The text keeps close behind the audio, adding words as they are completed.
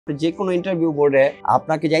যে কোনো ইন্টারভিউ বোর্ডে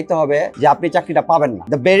আপনাকে যাইতে হবে যে আপনি চাকরিটা পাবেন না।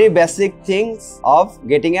 The very basic things of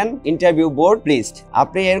getting an interview board list.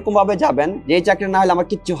 আপনি এরকম ভাবে যাবেন যে এই চাকরি না হলে আমার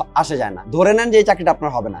কিচ্ছু আসে যায় না, ধরে নেন যে এই চাকরিটা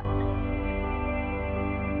আপনার হবে না।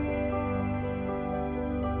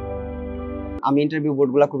 আমি ইন্টারভিউ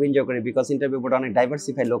বোর্ডগুলো খুব এনজয় করি, বিকজ ইন্টারভিউ বোর্ডে অনেক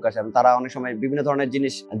ডাইভার্সিফাইড লোক আসে, তারা অনেক সময় বিভিন্ন ধরনের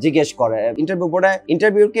জিনিস জিজ্ঞেস করে। ইন্টারভিউ বোর্ডে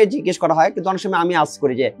ইন্টারভিউকে জিজ্ঞেস করা হয়, কিন্তু অনেক সময় আমি আস্ক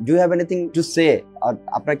করি যে do you have anything to say,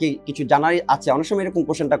 আপনার কি কিছু জানার আছে। অনেক সময় এরকম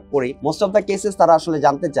কোশ্চেনটা করি। মোস্ট অফ দ্য কেসেস তারা আসলে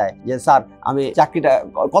জানতে চায় যে স্যার আমি চাকরিটা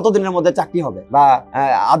কতদিনের মধ্যে চাকরি হবে, বা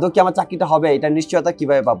আদৌ কি আমার চাকরিটা হবে, এটা নিশ্চয়তা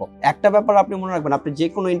কিভাবে পাবো। একটা ব্যাপার আপনি মনে রাখবেন, আপনি যে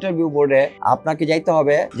কোনো ইন্টারভিউ বোর্ডে আপনাকে যাইতে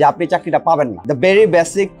হবে যে আপনি চাকরিটা পাবেন না। The very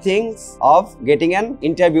basic things of getting an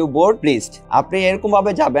interview board list. আপনি এরকম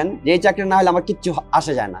ভাবে যাবেন যে এই চাকরি না হলে আমার কিচ্ছু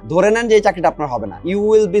আসে যায় না, ধরে নেন যে এই চাকরিটা আপনার হবে না। You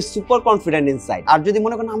will be super confident inside. আর যদি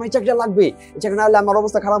মনে করেন আমার এই চাকরিটা লাগবে, এই চাকরি না হলে আমার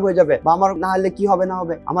অবস্থা খারাপ হয়ে যাবে, বা আমার না হলে কি হবে না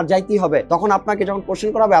হবে, আমার যাইতেই হবে, তখন আপনাকে যখন কোশ্চেন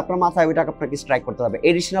করা হবে আপনার মাথায় ওইটা আপনাকে স্ট্রাইক করতে হবে।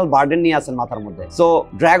 এডিশনাল বার্ডেন নিয়ে আসেন মাথার মধ্যে। So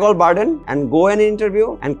drag all burden and go N interview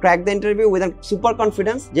and crack the interview with super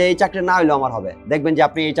confidence যে এই চাকরি না হলেও আমার হবে, দেখবেন যে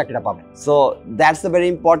আপনি এই চাকরিটা পাবেন। So that's the very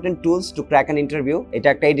important tools to crack an interview. এটা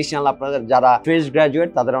একটা এডিশনাল আপনাদের যারা ফ্রেশ গ্রাজুয়েট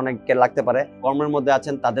তাদের অনেককে লাগতে পারে, কর্মের মধ্যে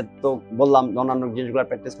আছেন তাদের তো বললাম অন্যান্য জিনিসগুলো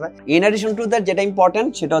প্র্যাকটিস করে। ইন এডিশন টু দ্যাট যেটা ইম্পর্টেন্ট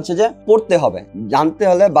সেটা হচ্ছে যে পড়তে হবে। জানতে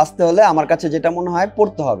হলে বাঁচতে হলে আমার কাছে যেটা মনে হয়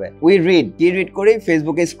পড়তে হবে। উই রিড, কি রিড করি,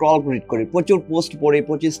 ফেসবুকে স্ক্রল রিড করি, প্রচুর পোস্ট পড়ি,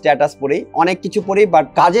 প্রচুর স্ট্যাটাস পড়ি, অনেক কিছু পড়ি, বাট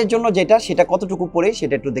কাজের জন্য যেটা সেটা কতটুকু পড়ি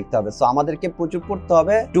সেটা একটু দেখতে হবে। সো আমাদেরকে প্রচুর পড়তে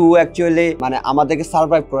হবে টু অ্যাকচুয়ালি মানে আমাদেরকে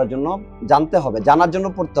সার্ভাইভ করার জন্য জানতে হবে, জানার জন্য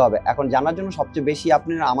পড়তে হবে। এখন জানার জন্য সবচেয়ে বেশি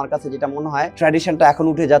আপনি আমার কাছে যেটা মনে হয় ট্র্যাডিশনটা এখন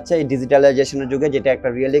উঠে যাচ্ছে এই ডিজিটালাইজেশনের যুগে, যেটা একটা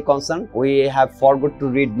really concern. We have forgot to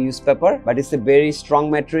read newspaper, but it's a very strong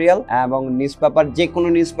material. এবং নিউজপেপার যে কোনো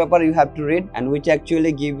newspaper you have to read and which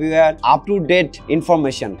actually give you up to date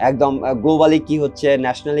information. একদম গ্লোবালি কি হচ্ছে,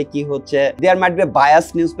 ন্যাশনালি কি হচ্ছে। দেয়ার might be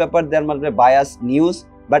biased newspaper, there might be biased news,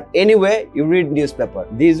 but anyway you read newspaper.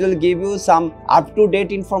 These will give you some up to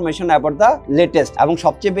date information about the latest. এবং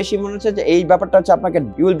সবচেয়ে বেশি মনে হচ্ছে যে এই ব্যাপারটা হচ্ছে আপনাকে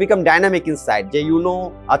you will become dynamic inside, যে you know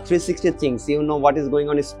a 360 things, you know what is going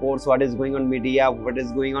on in sports, what is going on media, what is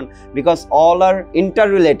going on, because all are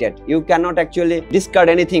interrelated. You cannot actually discard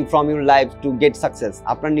anything from your life to get success.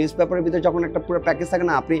 আপনার নিউজপেপারের ভিতরে যখন একটা পুরো package থাকে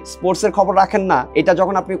না, আপনি sports এর খবর রাখেন না, এটা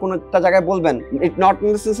যখন আপনি কোনো একটা জায়গায় বলবেন, ইট নট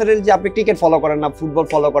নেসেসারিলি যে আপনি ক্রিকেট ফলো করেন না, ফুটবল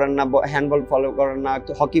ফলো করেন না, হ্যান্ডবল ফলো করেন না,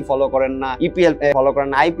 হকি ফলো করেন না, ইপিএল ফলো করেন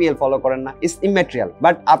না, আইপিএল ফলো করেন না, ইটস ইম্যাটেরিয়াল।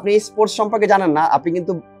 বাট আপনি স্পোর্টস সম্পর্কে জানেন না, আপনি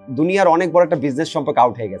কিন্তু দুনিয়ার অনেক বড় একটা বিজনেস সম্পর্কে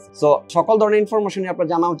আউট হয়ে গেছে। সো সকল ধরনের ইনফরমেশন আপনার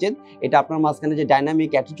জানা উচিত। এটা আপনার মাঝখানে যে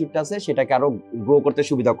ডাইনামিক অ্যাটিটিউডটা আছে সেটাকে আরো গ্রো করতে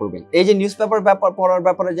সুবিধা করবে। এই যে নিউজ পেপার পড়ার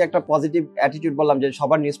ব্যাপারে যে একটা পজিটিভ অ্যাটিটিউড বললাম, যে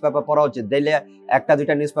সবার নিউজ পেপার পড়া উচিত, ডেইলি একটা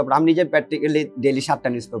দুইটা নিউজ পেপার। আমি নিজে প্র্যাকটিক্যালি ডেইলি 7টা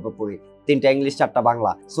নিউজ পেপার পড়ি, 3টা ইংলিশ 4টা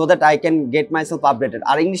Bangla, so that I can get myself updated.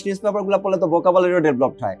 R English news পেপারগুলো পড়লে তো ভোকাবুলারিও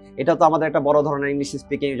ডেভেলপড হয়, এটা তো আমাদের একটা বড় ধরনের ইংলিশ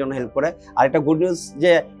স্পিকিং এর জন্য হেল্প করে। আর একটা গুড নিউজ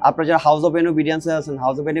যে আপনারা যারা হাউস অফ এভিডেন্স আছেন,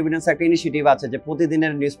 হাউস অফ এভিডেন্স একটা ইনিশিয়েটিভ আছে যে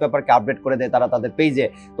প্রতিদিনের নিউজ পেপারকে আপডেট করে দেয় তারা তাদের পেজে,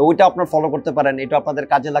 তো ওইটা আপনারা ফলো করতে পারেন, এটা আপনাদের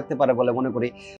কাজে লাগতে পারে বলে মনে করি।